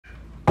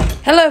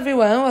Hello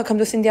everyone, welcome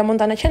to Cynthia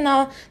Montana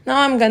channel.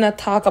 Now I'm gonna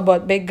talk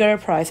about bigger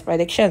price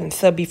predictions.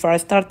 So before I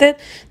started,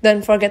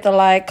 don't forget to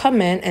like,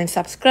 comment, and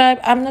subscribe.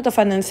 I'm not a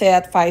financial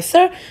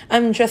advisor.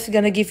 I'm just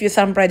gonna give you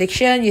some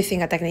prediction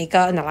using a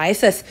technical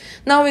analysis.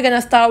 Now we're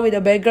gonna start with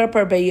the bigger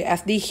per bay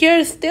USD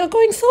here, still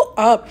going so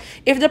up.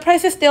 If the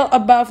price is still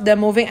above the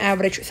moving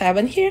average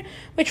 7 here,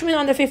 which means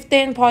on the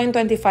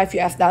 15.25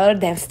 US dollar,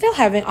 then still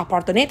having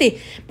opportunity.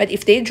 But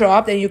if they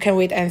drop, then you can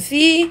wait and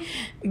see.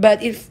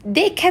 But if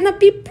they cannot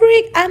be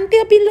break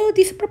until below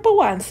this purple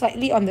one,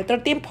 slightly on the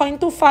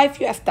 13.25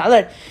 US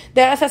dollar,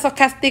 there is a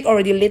stochastic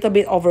already a little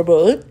bit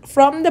overbought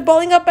from the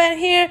Bollinger Band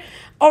here,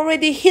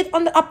 already hit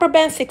on the upper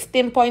band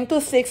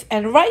 16.26,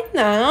 and right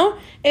now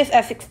is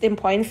at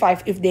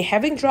 16.5. If they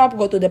haven't dropped,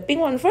 go to the pink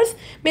one first,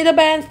 middle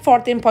band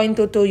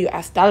 14.22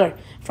 US dollar.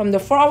 From the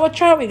 4-hour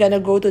chart, we're gonna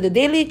go to the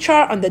daily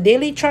chart. On the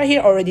daily chart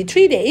here, already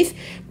 3 days,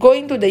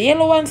 going to the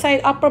yellow one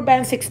side, upper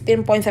band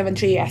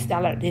 16.73 US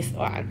dollar, this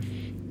one.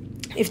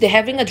 If they're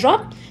having a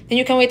drop, then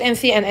you can wait and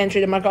see and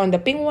enter the market on the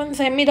pink one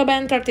side, middle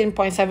band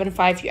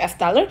 13.75 US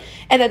dollar,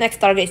 and the next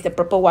target is the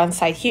purple one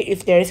side here.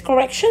 If there is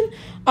correction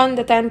on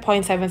the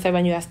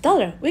 10.77 US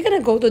dollar, we're gonna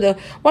go to the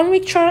 1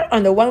 week chart.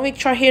 On the 1 week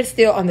chart here,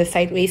 still on the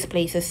sideways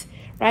places,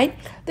 right?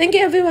 Thank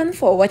you everyone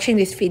for watching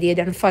this video.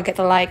 Don't forget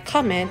to like,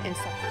 comment, and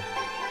subscribe.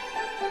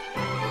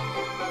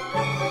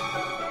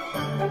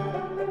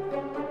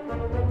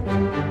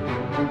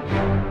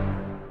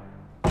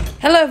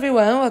 Hello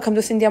everyone, welcome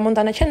to Cynthia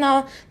Montana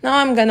channel. Now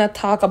I'm gonna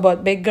talk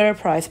about bigger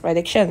price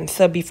predictions.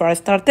 So before I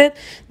started,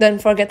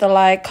 don't forget to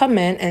like,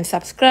 comment, and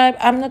subscribe.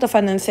 I'm not a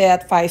financial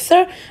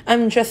advisor.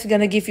 I'm just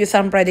gonna give you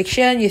some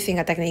prediction using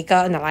a technical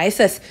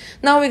analysis.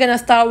 Now we're gonna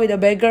start with the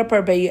bigger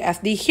per bay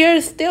USD here,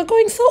 still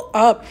going so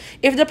up.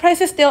 If the price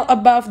is still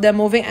above the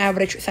moving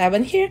average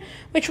 7 here,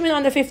 which means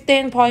on the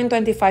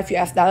 15.25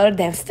 US dollar,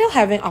 then still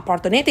having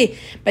opportunity.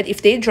 But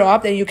if they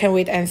drop, then you can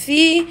wait and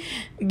see.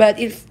 But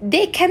if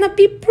they cannot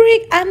be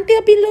break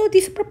until below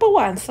this purple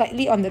one,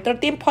 slightly on the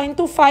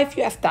 13.25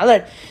 US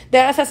dollar,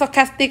 there is a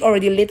stochastic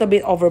already a little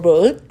bit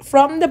overbought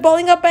from the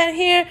Bollinger Band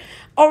here,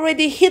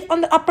 already hit on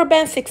the upper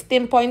band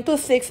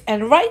 16.26,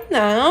 and right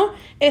now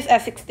is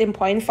at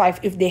 16.5.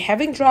 If they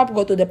haven't dropped,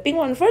 go to the pink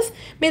one first,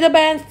 middle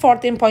band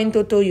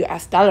 14.22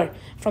 US dollar.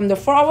 From the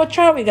 4-hour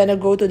chart, we're gonna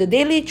go to the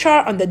daily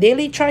chart. On the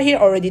daily chart here,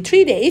 already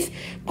 3 days,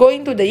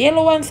 going to the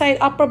yellow one side,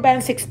 upper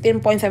band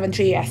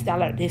 16.73 US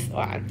dollar, this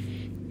one.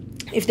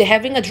 If they're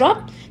having a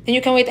drop, then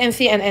you can wait and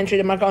see and enter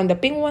the market on the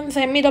pink one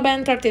side, middle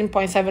band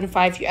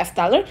 13.75 US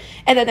dollar,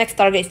 and the next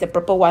target is the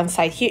purple one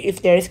side here.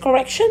 If there is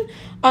correction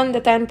on the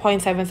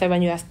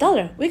 10.77 US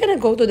dollar, we're gonna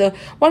go to the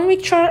 1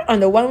 week chart. On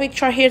the 1 week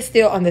chart here,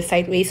 still on the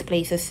sideways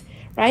places,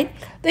 right?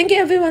 Thank you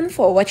everyone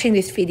for watching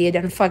this video.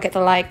 Don't forget to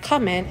like,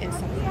 comment, and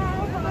subscribe.